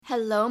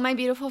Hello, my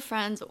beautiful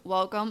friends.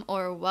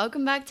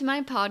 Welcome back to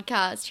my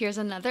podcast. Here's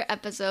another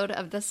episode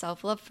of the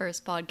Self Love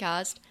First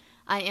podcast.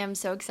 I am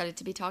so excited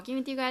to be talking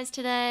with you guys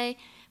today.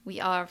 We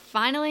are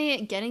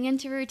finally getting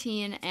into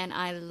routine, and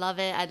I love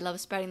it. I love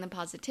spreading the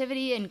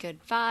positivity and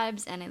good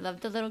vibes, and I love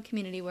the little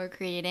community we're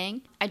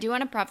creating. I do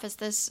want to preface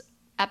this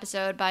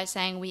episode by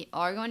saying we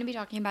are going to be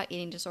talking about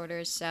eating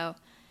disorders, so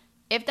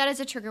if that is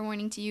a trigger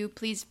warning to you,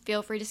 please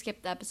feel free to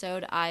skip the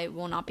episode. I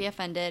will not be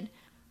offended.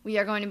 We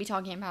are going to be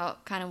talking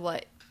about kind of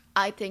what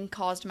I think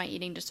caused my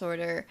eating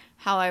disorder,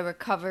 how I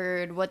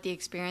recovered, what the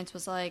experience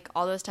was like,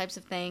 all those types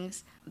of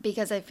things,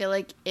 because I feel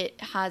like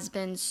it has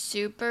been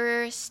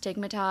super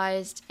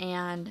stigmatized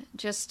and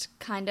just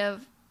kind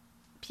of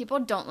people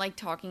don't like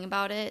talking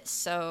about it,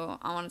 so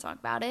I want to talk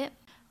about it.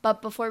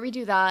 But before we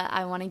do that,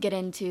 I want to get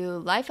into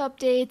life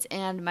updates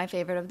and my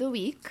favorite of the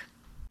week.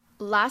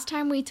 Last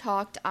time we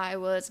talked, I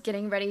was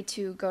getting ready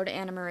to go to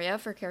Anna Maria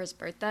for Kara's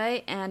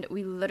birthday, and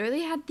we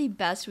literally had the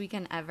best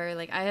weekend ever.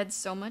 Like, I had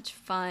so much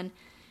fun.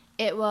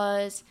 It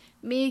was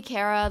me,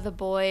 Kara, the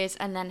boys,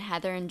 and then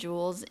Heather and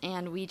Jules,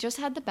 and we just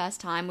had the best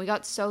time. We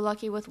got so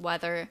lucky with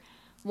weather.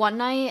 One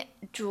night,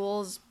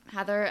 Jules,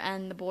 Heather,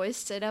 and the boys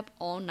stayed up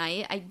all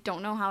night. I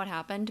don't know how it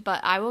happened, but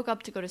I woke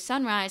up to go to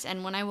sunrise,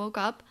 and when I woke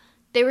up,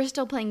 they were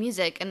still playing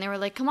music, and they were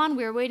like, come on,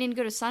 we were waiting to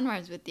go to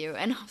sunrise with you.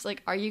 And I was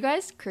like, are you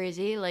guys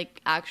crazy? Like,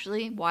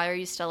 actually, why are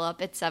you still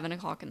up? It's 7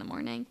 o'clock in the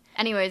morning.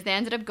 Anyways, they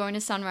ended up going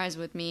to sunrise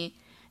with me,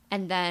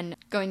 and then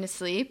going to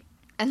sleep.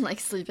 And,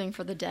 like, sleeping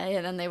for the day,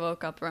 and then they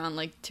woke up around,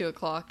 like, 2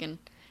 o'clock, and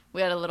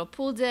we had a little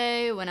pool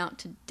day, went out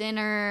to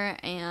dinner,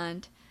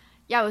 and,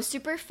 yeah, it was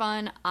super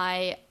fun.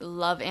 I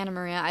love Anna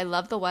Maria. I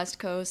love the West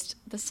Coast.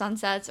 The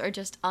sunsets are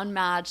just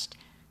unmatched.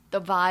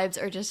 The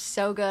vibes are just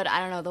so good. I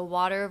don't know, the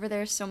water over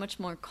there is so much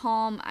more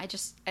calm.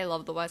 I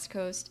love the West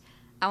Coast.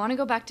 I want to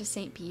go back to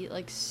St. Pete,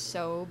 like,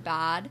 so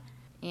bad,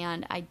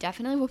 and I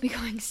definitely will be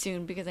going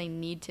soon because I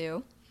need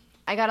to.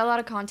 I got a lot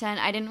of content.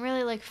 I didn't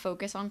really, like,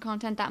 focus on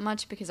content that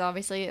much because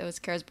obviously it was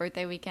Kara's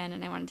birthday weekend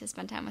and I wanted to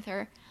spend time with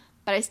her,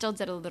 but I still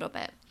did a little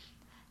bit.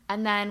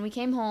 And then we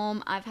came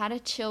home. I've had a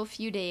chill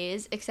few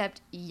days,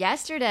 except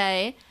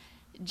yesterday,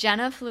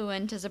 Jenna flew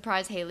in to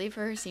surprise Haley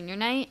for her senior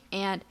night,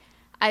 and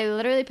I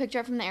literally picked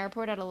her up from the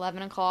airport at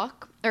 11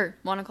 o'clock, or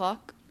 1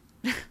 o'clock,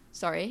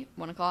 sorry,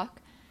 1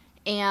 o'clock,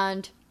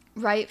 and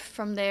right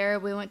from there,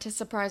 we went to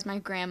surprise my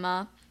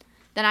grandma.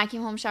 Then I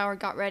came home, showered,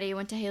 got ready,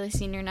 went to Haley's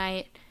senior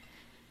night.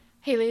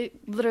 Haley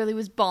literally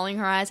was bawling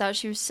her eyes out.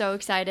 She was so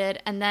excited.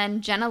 And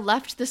then Jenna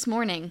left this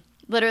morning,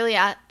 literally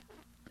I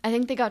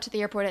think they got to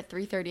the airport at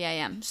 3:30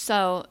 a.m.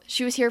 So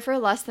she was here for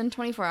less than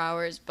 24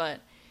 hours,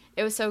 but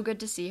it was so good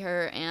to see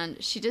her.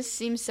 And she just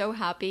seems so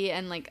happy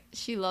and, like,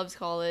 she loves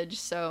college.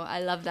 So I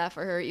love that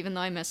for her, even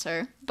though I miss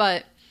her.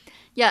 But,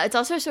 yeah, it's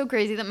also so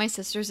crazy that my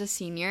sister's a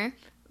senior.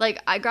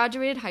 Like, I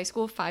graduated high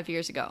school 5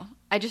 years ago.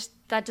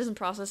 That doesn't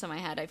process in my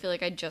head. I feel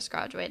like I just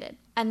graduated.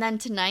 And then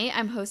tonight,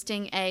 I'm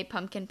hosting a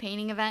pumpkin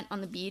painting event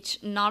on the beach.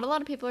 Not a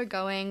lot of people are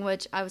going,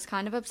 which I was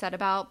kind of upset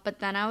about. But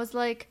then I was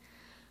like,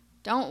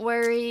 don't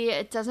worry.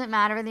 It doesn't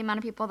matter the amount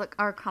of people that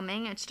are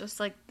coming. It's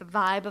just, like, the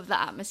vibe of the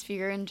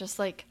atmosphere and just,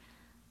 like,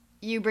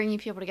 you bringing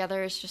people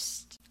together is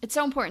just, it's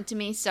so important to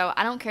me. So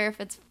I don't care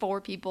if it's 4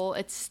 people.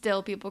 It's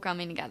still people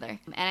coming together.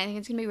 And I think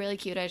it's going to be really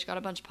cute. I just got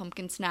a bunch of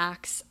pumpkin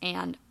snacks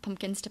and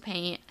pumpkins to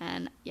paint.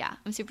 And, yeah,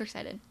 I'm super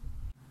excited.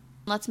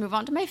 Let's move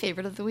on to my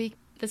favorite of the week.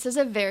 This is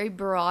a very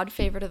broad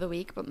favorite of the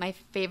week, but my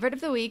favorite of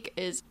the week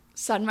is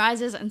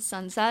sunrises and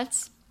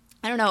sunsets.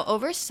 I don't know,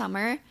 over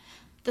summer,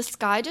 the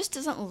sky just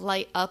doesn't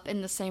light up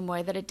in the same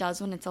way that it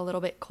does when it's a little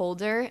bit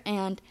colder,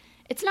 and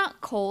it's not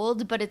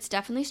cold, but it's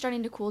definitely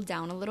starting to cool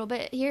down a little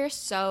bit here,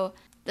 so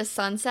the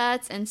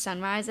sunsets and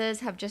sunrises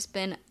have just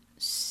been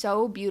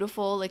so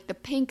beautiful, like the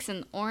pinks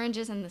and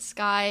oranges in the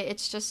sky.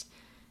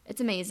 It's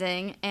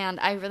amazing,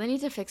 and I really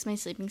need to fix my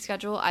sleeping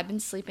schedule. I've been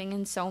sleeping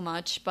in so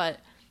much, but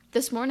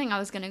this morning I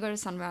was going to go to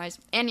sunrise,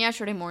 and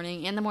yesterday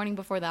morning, and the morning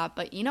before that,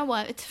 but you know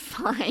what? It's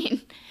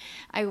fine.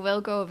 I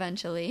will go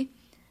eventually.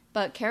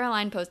 But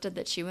Caroline posted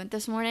that she went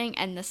this morning,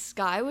 and the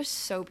sky was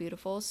so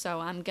beautiful, so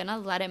I'm going to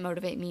let it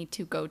motivate me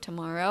to go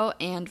tomorrow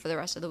and for the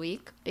rest of the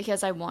week,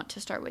 because I want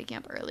to start waking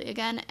up early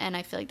again, and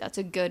I feel like that's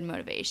a good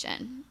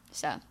motivation.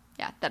 So,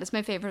 yeah, that is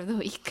my favorite of the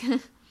week.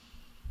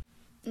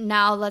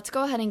 Now, let's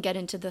go ahead and get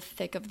into the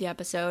thick of the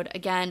episode.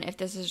 Again, if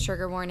this is a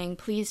trigger warning,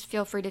 please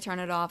feel free to turn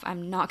it off.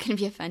 I'm not going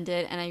to be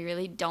offended, and I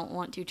really don't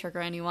want to trigger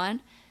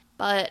anyone.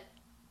 But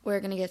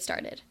we're going to get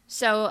started.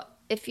 So,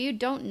 if you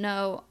don't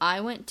know, I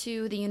went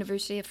to the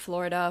University of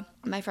Florida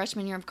my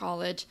freshman year of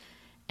college,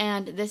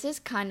 and this is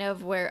kind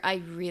of where I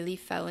really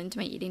fell into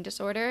my eating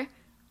disorder.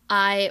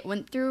 I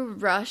went through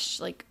rush,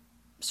 like,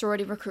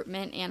 sorority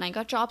recruitment, and I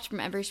got jobs from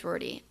every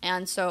sorority.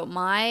 And so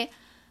my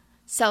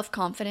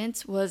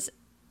self-confidence was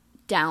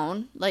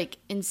down, like,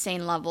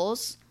 insane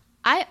levels.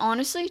 I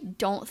honestly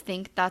don't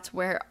think that's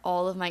where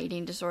all of my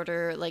eating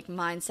disorder, like,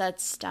 mindset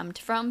stemmed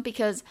from,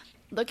 because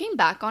looking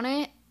back on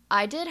it,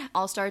 I did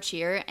All-Star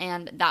Cheer,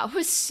 and that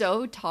was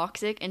so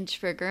toxic and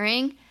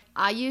triggering.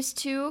 I used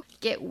to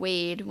get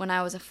weighed when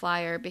I was a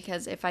flyer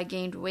because if I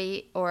gained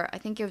weight, or I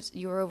think it was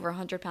you were over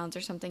 100 pounds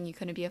or something, you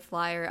couldn't be a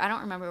flyer. I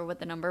don't remember what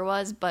the number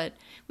was, but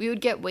we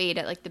would get weighed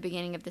at like the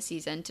beginning of the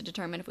season to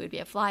determine if we would be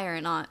a flyer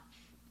or not.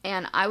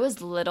 And I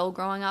was little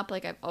growing up,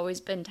 like I've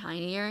always been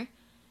tinier.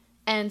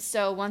 And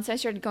so once I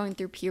started going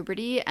through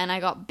puberty and I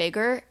got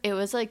bigger, it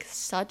was like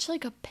such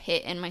like a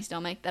pit in my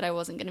stomach that I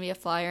wasn't going to be a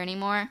flyer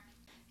anymore.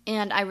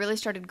 And I really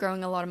started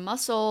growing a lot of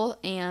muscle,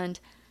 and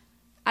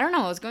I don't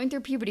know, I was going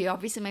through puberty.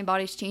 Obviously my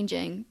body's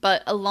changing,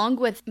 but along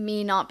with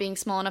me not being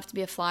small enough to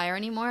be a flyer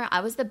anymore,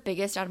 I was the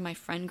biggest out of my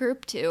friend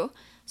group too.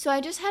 So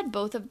I just had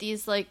both of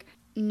these like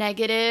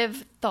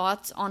negative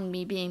thoughts on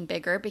me being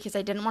bigger because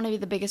I didn't want to be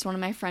the biggest one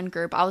in my friend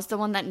group. I was the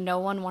one that no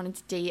one wanted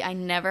to date. I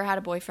never had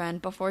a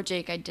boyfriend. Before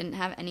Jake, I didn't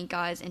have any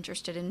guys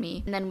interested in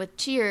me. And then with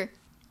cheer,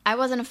 I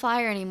wasn't a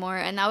flyer anymore,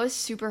 and that was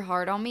super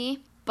hard on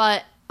me.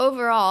 But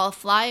overall,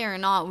 flyer or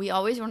not, we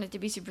always wanted to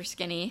be super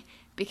skinny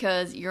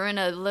because you're in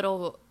a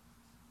little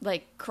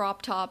like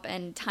crop top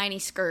and tiny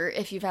skirt.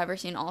 If you've ever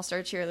seen All-Star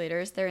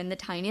cheerleaders, they're in the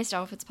tiniest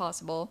outfits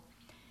possible.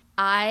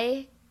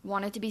 I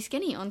wanted to be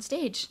skinny on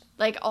stage.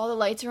 Like, all the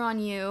lights are on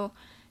you,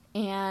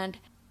 and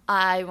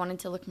I wanted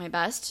to look my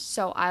best.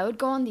 So I would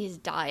go on these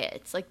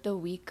diets, like the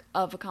week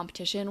of a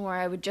competition, where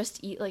I would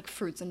just eat like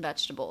fruits and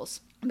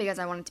vegetables because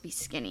I wanted to be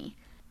skinny.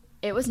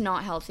 It was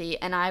not healthy,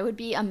 and I would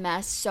be a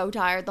mess, so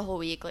tired the whole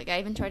week. Like, I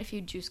even tried a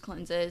few juice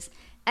cleanses,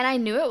 and I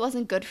knew it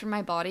wasn't good for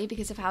my body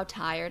because of how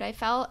tired I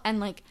felt. And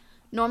like,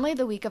 normally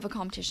the week of a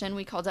competition,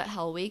 we called it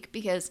Hell Week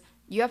because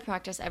you have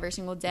practice every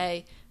single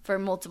day for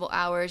multiple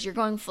hours. You're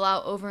going full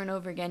out over and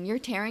over again. You're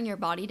tearing your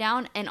body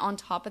down. And on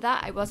top of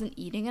that, I wasn't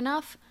eating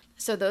enough.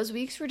 So those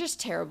weeks were just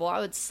terrible. I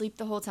would sleep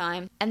the whole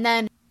time. And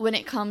then when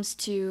it comes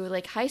to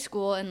like high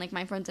school and like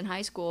my friends in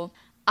high school,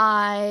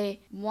 I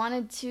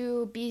wanted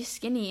to be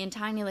skinny and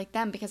tiny like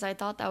them because I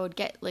thought that would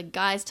get like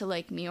guys to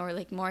like me or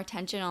like more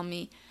attention on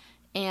me.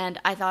 And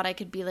I thought I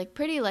could be like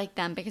pretty like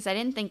them because I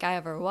didn't think I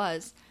ever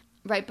was.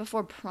 Right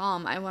before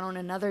prom, I went on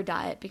another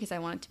diet because I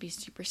wanted to be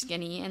super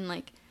skinny and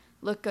like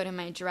look good in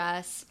my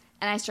dress.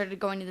 And I started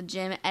going to the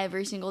gym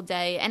every single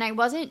day. And I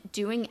wasn't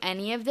doing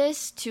any of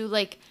this to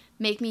like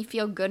make me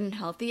feel good and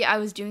healthy. I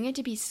was doing it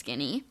to be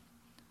skinny,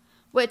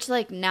 which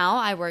like now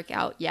I work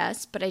out,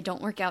 yes, but I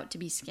don't work out to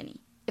be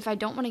skinny. If I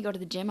don't want to go to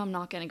the gym, I'm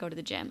not going to go to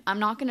the gym. I'm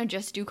not going to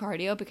just do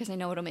cardio because I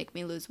know it'll make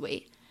me lose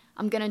weight.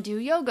 I'm going to do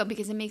yoga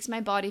because it makes my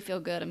body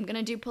feel good. I'm going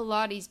to do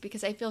Pilates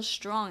because I feel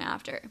strong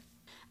after.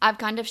 I've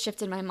kind of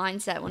shifted my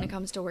mindset when it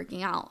comes to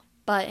working out.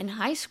 But in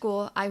high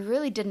school, I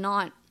really did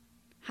not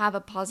have a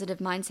positive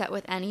mindset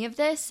with any of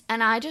this.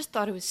 And I just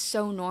thought it was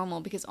so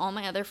normal because all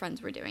my other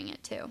friends were doing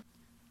it too.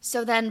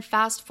 So then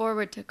fast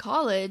forward to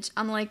college,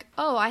 I'm like,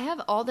 oh, I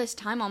have all this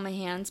time on my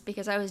hands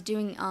because I was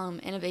doing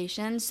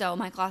innovation. So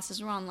my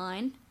classes were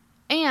online.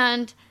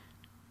 And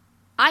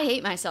I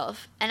hate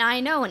myself. And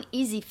I know an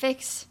easy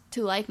fix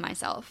to like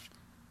myself.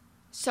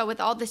 So with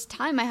all this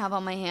time I have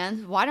on my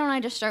hands, why don't I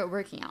just start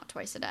working out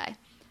twice a day?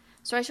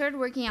 So I started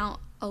working out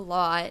a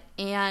lot,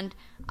 and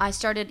I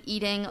started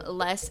eating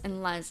less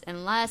and less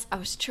and less. I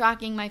was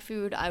tracking my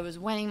food. I was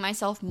weighing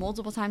myself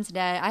multiple times a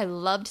day. I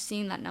loved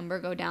seeing that number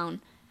go down.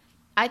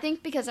 I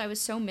think because I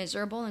was so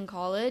miserable in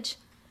college,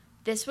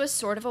 this was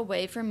sort of a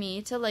way for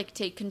me to like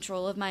take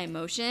control of my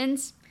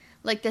emotions.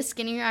 Like, the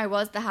skinnier I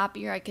was, the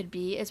happier I could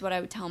be is what I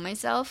would tell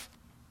myself.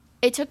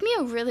 It took me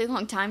a really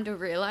long time to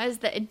realize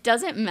that it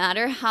doesn't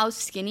matter how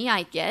skinny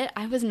I get.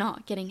 I was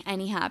not getting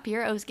any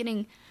happier. I was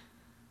getting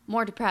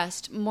more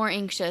depressed, more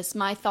anxious.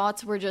 My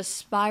thoughts were just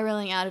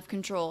spiraling out of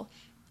control.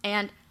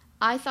 And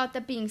I thought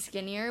that being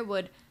skinnier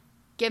would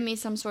give me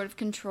some sort of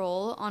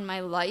control on my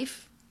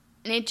life.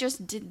 And it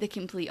just did the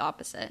complete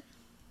opposite.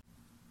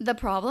 The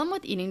problem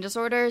with eating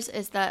disorders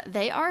is that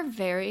they are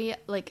very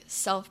like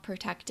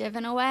self-protective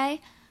in a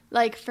way.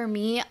 Like for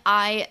me,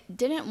 I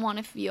didn't want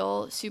to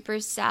feel super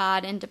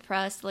sad and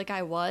depressed like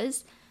I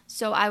was.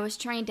 So I was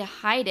trying to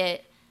hide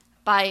it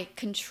by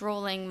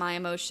controlling my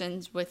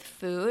emotions with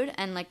food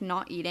and like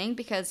not eating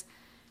because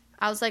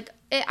I was like,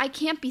 I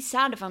can't be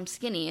sad if I'm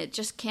skinny. It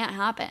just can't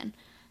happen.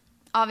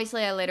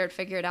 Obviously, I later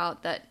figured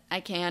out that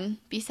I can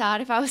be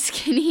sad if I was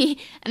skinny,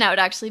 and I would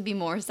actually be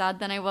more sad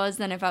than I was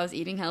than if I was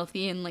eating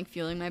healthy and like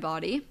fueling my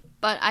body.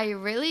 But I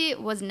really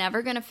was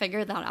never going to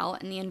figure that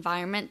out in the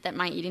environment that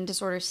my eating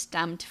disorder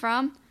stemmed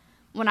from.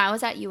 When I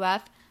was at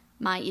UF,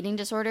 my eating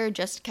disorder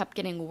just kept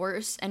getting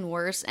worse and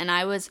worse, and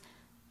I was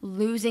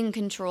losing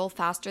control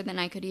faster than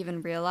I could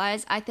even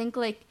realize. I think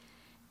like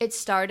it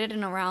started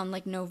in around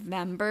like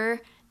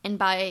November, and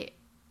by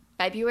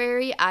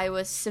February I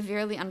was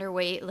severely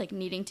underweight, like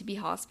needing to be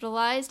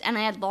hospitalized, and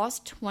I had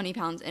lost 20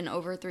 pounds in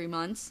over 3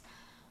 months,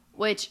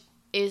 which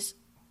is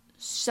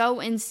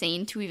so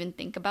insane to even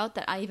think about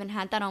that I even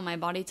had that on my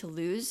body to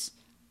lose.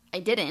 I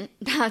didn't.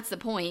 That's the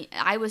point.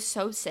 I was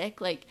so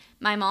sick. Like,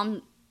 my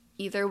mom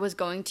either was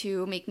going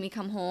to make me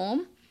come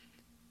home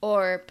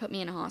or put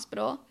me in a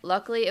hospital.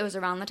 Luckily, it was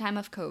around the time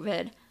of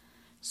COVID,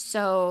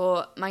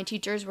 so my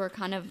teachers were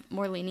kind of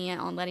more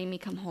lenient on letting me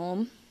come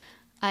home.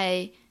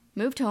 I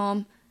moved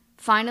home,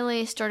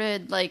 finally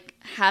started like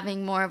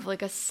having more of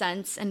like a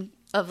sense and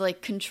of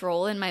like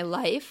control in my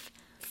life.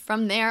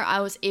 From there, I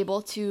was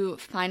able to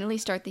finally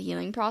start the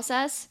healing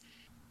process.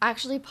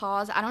 Actually,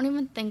 pause. I don't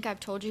even think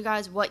I've told you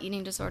guys what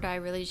eating disorder I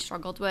really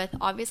struggled with.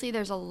 Obviously,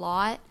 there's a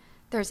lot.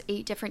 There's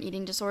 8 different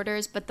eating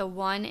disorders, but the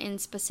one in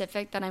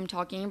specific that I'm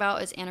talking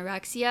about is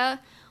anorexia,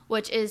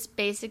 which is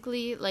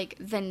basically like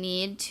the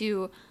need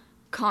to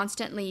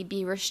constantly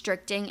be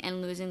restricting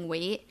and losing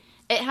weight.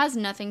 It has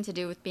nothing to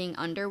do with being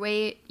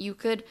underweight. You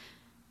could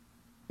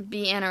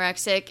be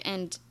anorexic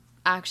and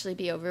actually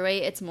be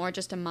overweight. It's more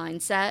just a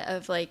mindset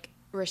of like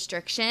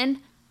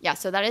restriction. Yeah,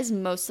 so that is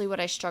mostly what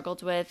I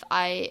struggled with.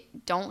 I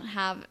don't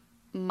have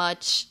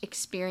much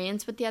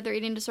experience with the other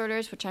eating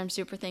disorders, which I'm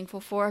super thankful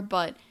for,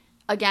 but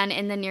again,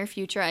 in the near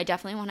future, I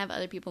definitely want to have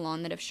other people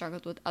on that have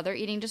struggled with other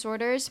eating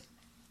disorders.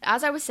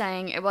 As I was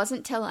saying, it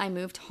wasn't till I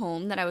moved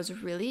home that I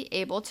was really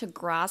able to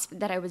grasp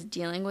that I was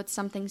dealing with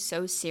something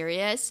so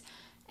serious.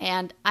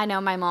 And I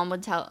know my mom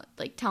would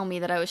tell me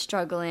that I was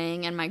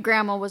struggling, and my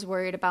grandma was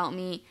worried about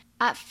me.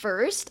 At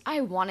first,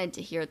 I wanted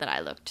to hear that I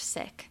looked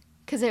sick,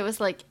 because it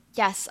was like,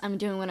 yes, I'm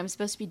doing what I'm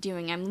supposed to be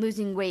doing. I'm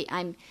losing weight.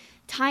 I'm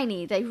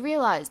tiny. They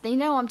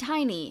know I'm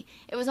tiny.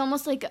 It was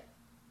almost like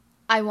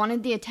I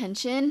wanted the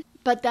attention.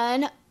 But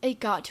then it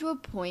got to a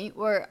point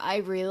where I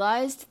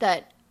realized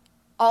that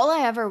all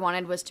I ever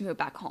wanted was to move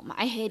back home.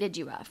 I hated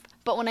UF.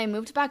 But when I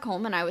moved back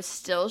home and I was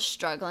still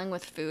struggling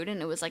with food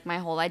and it was like my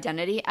whole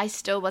identity, I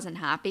still wasn't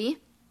happy.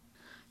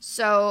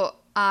 So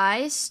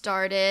I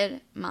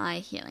started my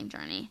healing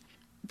journey.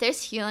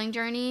 This healing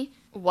journey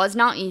was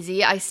not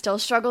easy. I still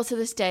struggle to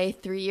this day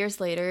 3 years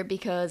later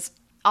because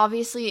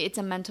obviously it's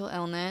a mental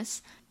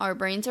illness. Our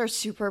brains are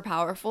super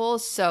powerful,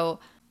 so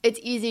it's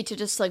easy to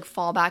just like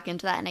fall back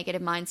into that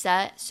negative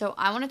mindset. So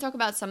I want to talk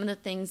about some of the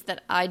things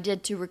that I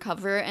did to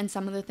recover and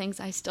some of the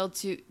things I still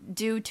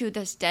do to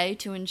this day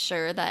to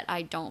ensure that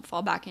I don't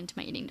fall back into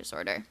my eating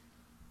disorder.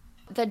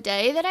 The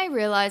day that I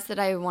realized that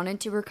I wanted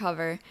to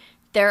recover,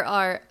 there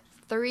are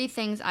 3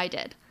 things I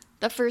did.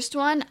 The first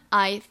one,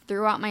 I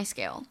threw out my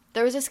scale.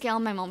 There was a scale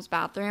in my mom's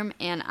bathroom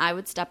and I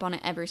would step on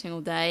it every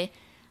single day.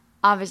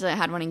 Obviously I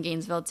had one in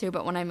Gainesville too,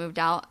 but when I moved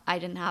out, I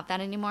didn't have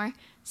that anymore.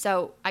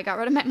 So I got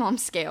rid of my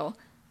mom's scale,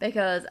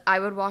 because I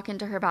would walk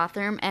into her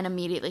bathroom and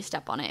immediately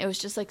step on it. It was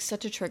just like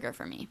such a trigger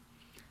for me.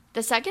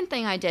 The second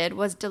thing I did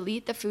was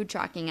delete the food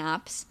tracking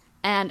apps.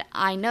 And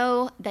I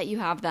know that you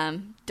have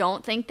them.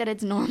 Don't think that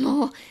it's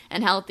normal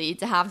and healthy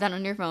to have that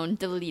on your phone.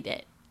 Delete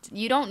it.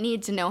 You don't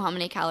need to know how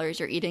many calories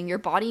you're eating. Your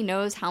body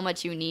knows how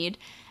much you need,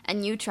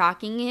 and you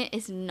tracking it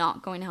is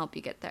not going to help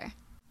you get there.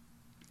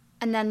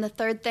 And then the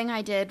third thing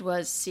I did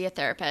was see a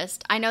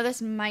therapist. I know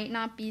this might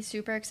not be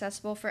super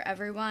accessible for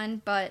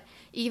everyone, but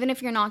even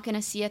if you're not going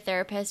to see a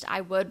therapist,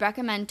 I would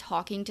recommend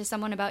talking to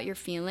someone about your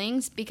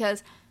feelings,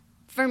 because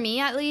for me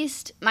at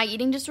least, my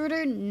eating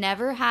disorder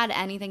never had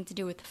anything to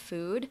do with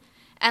food.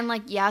 And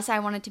like, yes, I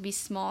wanted to be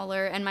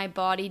smaller and my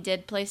body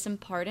did play some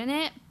part in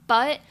it,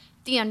 but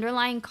the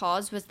underlying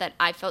cause was that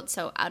I felt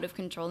so out of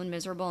control and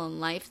miserable in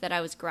life that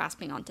I was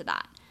grasping onto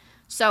that.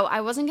 So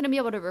I wasn't going to be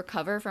able to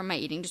recover from my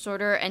eating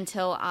disorder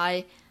until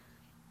I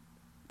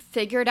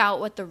figured out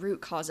what the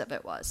root cause of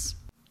it was.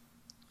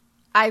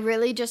 I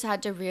really just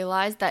had to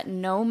realize that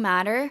no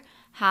matter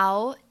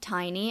how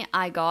tiny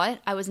I got,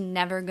 I was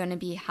never going to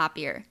be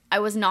happier. I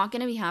was not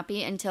going to be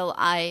happy until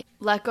I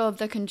let go of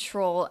the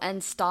control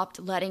and stopped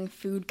letting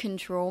food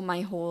control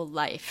my whole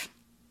life.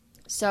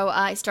 So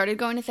I started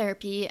going to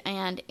therapy,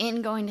 and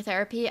in going to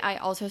therapy, I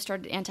also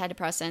started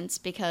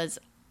antidepressants because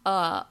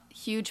a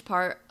huge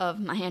part of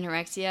my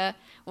anorexia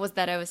was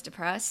that I was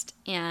depressed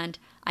and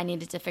I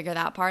needed to figure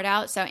that part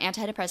out. So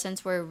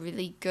antidepressants were a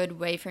really good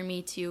way for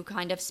me to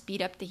kind of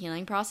speed up the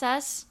healing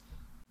process.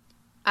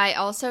 I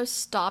also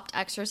stopped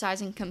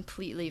exercising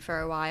completely for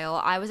a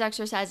while. I was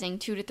exercising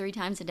 2 to 3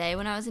 times a day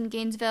when I was in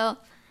Gainesville.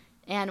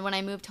 And when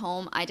I moved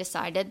home, I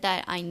decided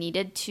that I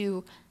needed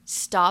to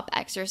stop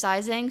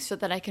exercising so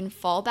that I can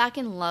fall back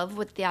in love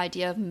with the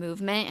idea of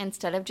movement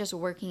instead of just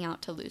working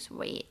out to lose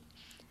weight.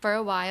 For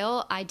a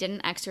while, I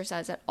didn't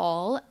exercise at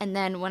all, and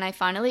then when I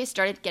finally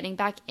started getting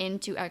back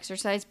into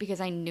exercise because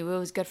I knew it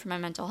was good for my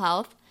mental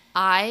health,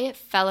 I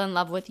fell in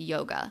love with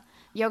yoga.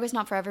 Yoga's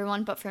not for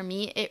everyone, but for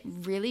me, it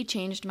really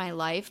changed my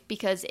life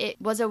because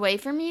it was a way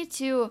for me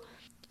to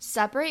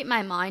separate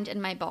my mind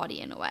and my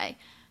body in a way.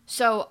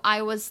 So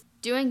I was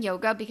doing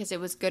yoga because it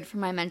was good for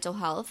my mental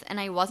health, and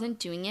I wasn't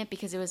doing it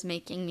because it was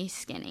making me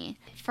skinny.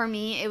 For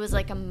me, it was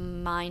like a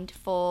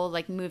mindful,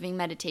 like moving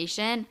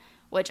meditation,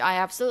 which I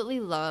absolutely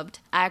loved.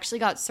 I actually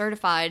got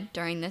certified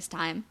during this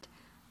time.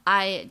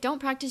 I don't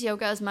practice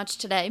yoga as much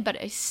today, but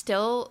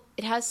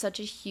it has such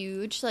a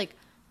huge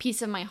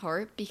piece of my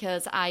heart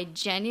because I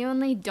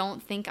genuinely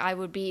don't think I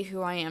would be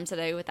who I am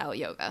today without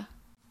yoga.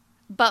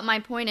 But my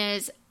point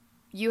is,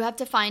 you have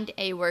to find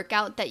a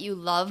workout that you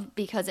love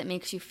because it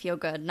makes you feel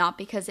good, not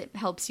because it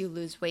helps you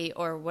lose weight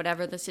or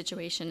whatever the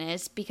situation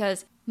is,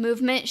 because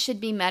movement should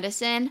be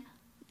medicine,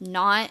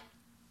 not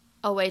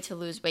a way to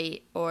lose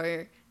weight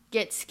or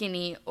get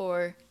skinny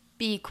or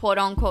be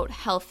quote-unquote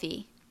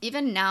healthy.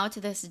 Even now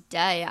to this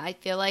day, I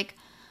feel like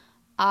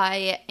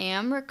I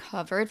am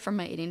recovered from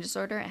my eating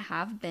disorder. I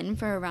have been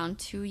for around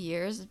 2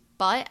 years,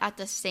 but at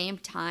the same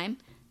time,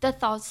 the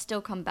thoughts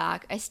still come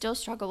back. I still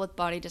struggle with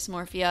body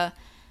dysmorphia.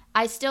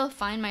 I still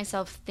find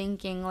myself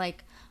thinking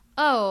like,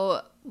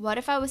 oh, what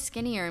if I was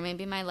skinnier?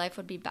 Maybe my life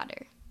would be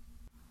better.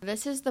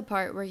 This is the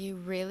part where you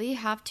really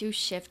have to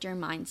shift your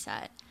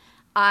mindset.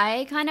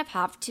 I kind of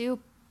have to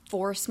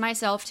force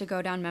myself to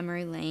go down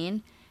memory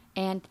lane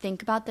and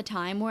think about the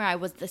time where I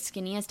was the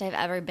skinniest I've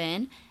ever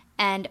been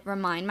and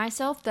remind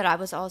myself that I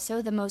was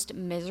also the most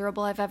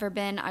miserable I've ever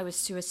been. I was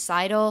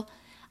suicidal.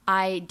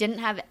 I didn't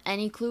have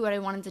any clue what I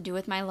wanted to do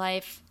with my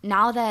life.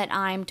 Now that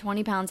I'm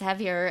 20 pounds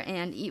heavier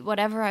and eat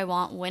whatever I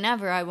want,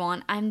 whenever I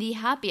want, I'm the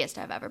happiest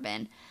I've ever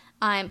been.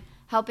 I'm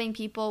helping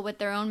people with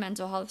their own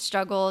mental health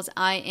struggles.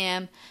 I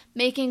am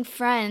making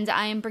friends.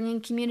 I am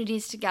bringing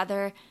communities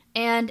together.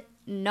 And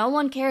no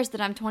one cares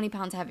that I'm 20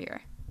 pounds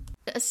heavier.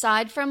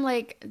 Aside from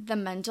like the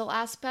mental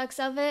aspects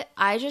of it,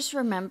 I just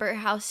remember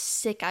how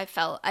sick I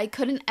felt. I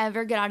couldn't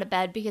ever get out of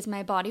bed because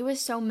my body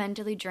was so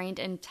mentally drained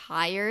and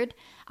tired.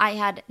 I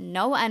had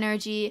no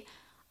energy.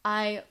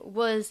 I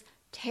was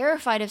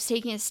terrified of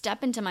taking a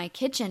step into my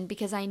kitchen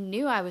because I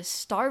knew I was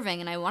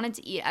starving and I wanted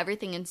to eat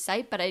everything in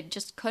sight, but I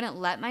just couldn't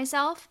let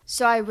myself.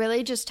 So I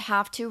really just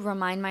have to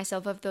remind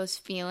myself of those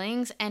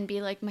feelings and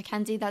be like,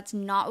 Mackenzie, that's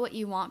not what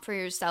you want for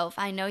yourself.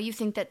 I know you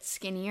think that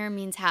skinnier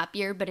means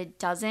happier, but it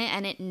doesn't,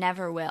 and it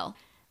never will.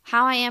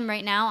 How I am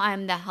right now,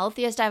 I'm the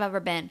healthiest I've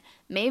ever been.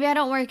 Maybe I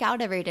don't work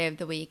out every day of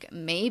the week.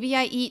 Maybe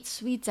I eat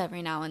sweets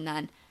every now and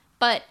then.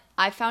 But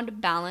I found a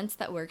balance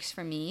that works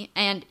for me.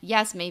 And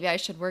yes, maybe I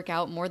should work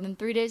out more than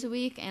 3 days a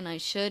week, and I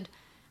should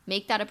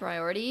make that a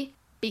priority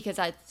because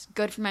that's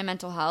good for my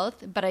mental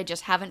health, but I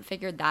just haven't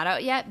figured that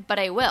out yet, but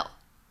I will.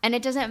 And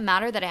it doesn't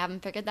matter that I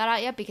haven't figured that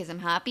out yet because I'm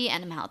happy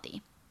and I'm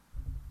healthy.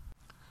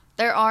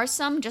 There are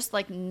some just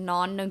like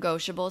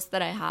non-negotiables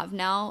that I have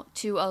now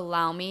to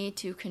allow me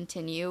to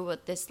continue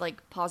with this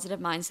like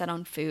positive mindset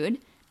on food.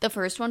 The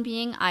first one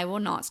being I will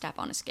not step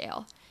on a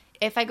scale.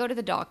 If I go to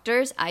the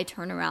doctors, I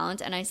turn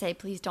around and I say,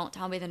 please don't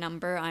tell me the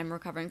number. I'm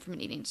recovering from an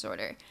eating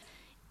disorder.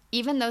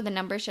 Even though the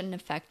number shouldn't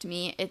affect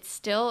me, it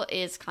still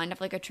is kind of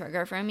like a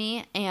trigger for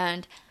me.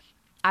 And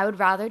I would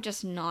rather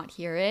just not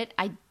hear it.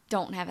 I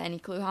don't have any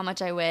clue how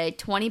much I weigh.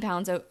 20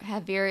 pounds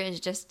heavier is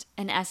just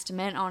an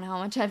estimate on how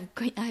much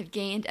I've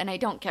gained. And I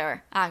don't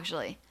care,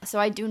 actually. So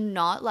I do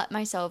not let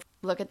myself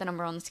look at the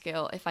number on the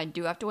scale if I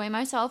do have to weigh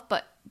myself.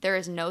 But there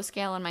is no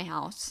scale in my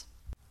house.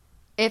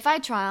 If I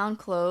try on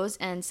clothes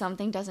and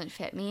something doesn't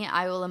fit me,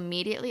 I will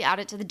immediately add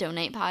it to the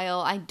donate pile.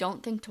 I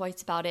don't think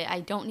twice about it.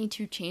 I don't need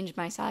to change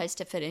my size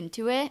to fit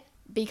into it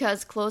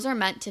because clothes are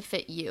meant to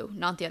fit you,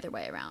 not the other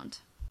way around.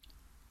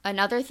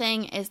 Another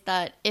thing is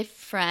that if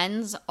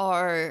friends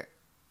are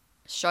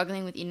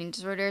struggling with eating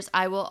disorders,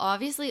 I will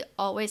obviously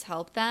always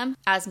help them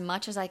as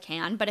much as I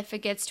can. But if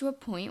it gets to a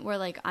point where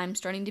like I'm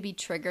starting to be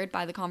triggered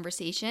by the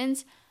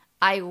conversations,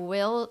 I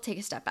will take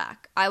a step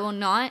back. I will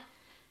not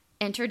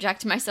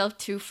interject myself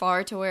too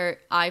far to where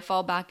I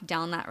fall back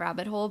down that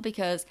rabbit hole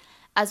because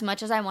as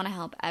much as I want to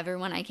help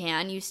everyone I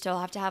can, you still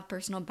have to have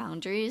personal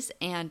boundaries,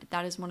 and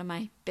that is one of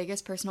my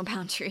biggest personal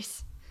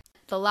boundaries.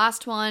 The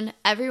last one,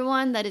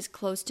 everyone that is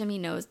close to me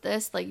knows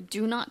this, like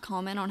do not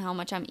comment on how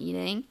much I'm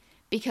eating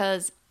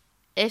because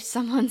if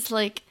someone's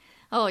like,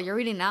 oh, you're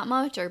eating that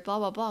much or blah,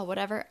 blah, blah,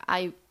 whatever,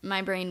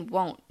 my brain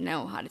won't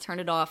know how to turn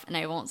it off and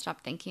I won't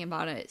stop thinking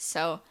about it.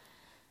 So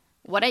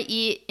what I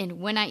eat and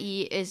when I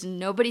eat is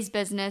nobody's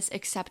business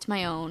except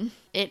my own.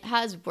 It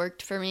has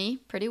worked for me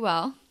pretty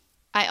well.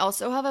 I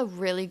also have a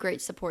really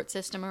great support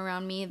system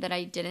around me that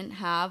I didn't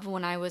have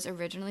when I was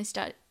originally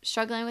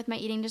struggling with my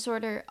eating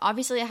disorder.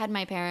 Obviously, I had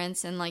my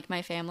parents and like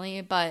my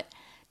family, but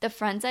the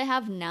friends I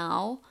have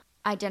now,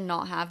 I did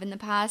not have in the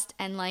past.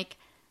 And like,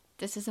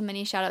 this is a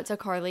mini shout out to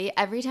Carly.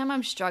 Every time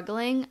I'm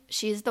struggling,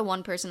 she's the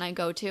one person I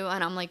go to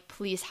and I'm like,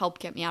 please help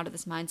get me out of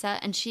this mindset.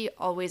 And she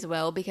always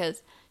will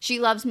because she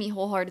loves me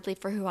wholeheartedly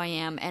for who I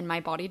am and my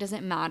body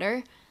doesn't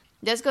matter.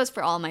 This goes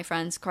for all my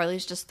friends.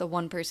 Carly's just the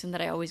one person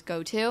that I always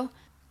go to.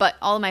 But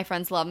all of my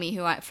friends love me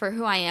for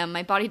who I am.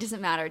 My body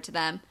doesn't matter to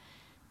them,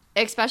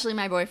 especially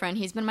my boyfriend.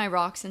 He's been my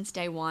rock since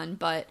day one.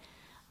 But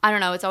I don't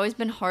know. It's always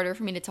been harder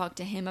for me to talk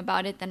to him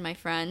about it than my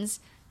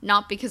friends.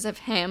 Not because of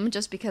him,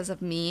 just because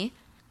of me.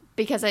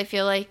 Because I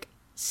feel like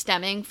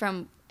stemming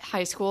from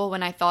high school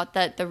when I thought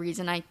that the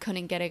reason I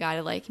couldn't get a guy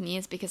to like me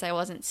is because I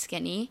wasn't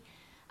skinny.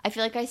 I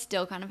feel like I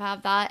still kind of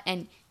have that.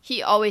 And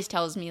he always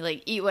tells me,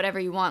 like, eat whatever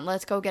you want.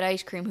 Let's go get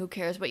ice cream. Who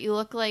cares what you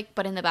look like?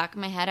 But in the back of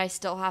my head, I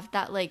still have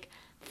that, like,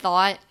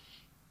 thought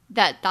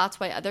that that's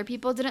why other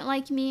people didn't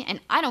like me. And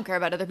I don't care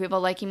about other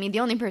people liking me. The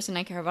only person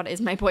I care about is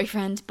my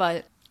boyfriend.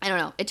 But I don't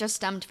know. It just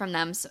stemmed from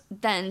them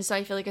then. So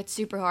I feel like it's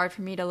super hard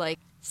for me to, like,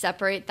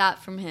 separate that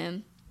from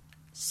him.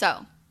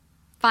 So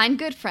find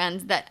good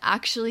friends that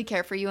actually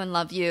care for you and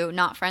love you,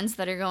 not friends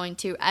that are going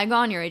to egg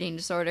on your eating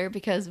disorder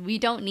because we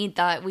don't need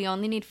that. We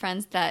only need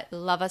friends that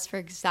love us for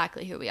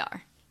exactly who we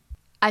are.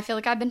 I feel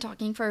like I've been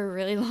talking for a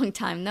really long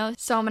time though,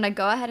 so I'm gonna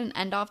go ahead and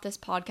end off this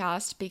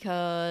podcast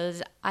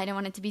because I don't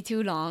want it to be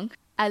too long.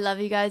 I love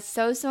you guys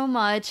so, so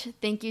much.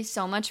 Thank you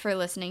so much for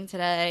listening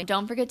today.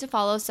 Don't forget to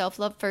follow Self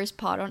Love First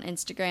Pod on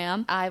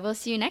Instagram. I will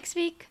see you next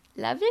week.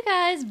 Love you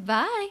guys.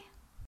 Bye.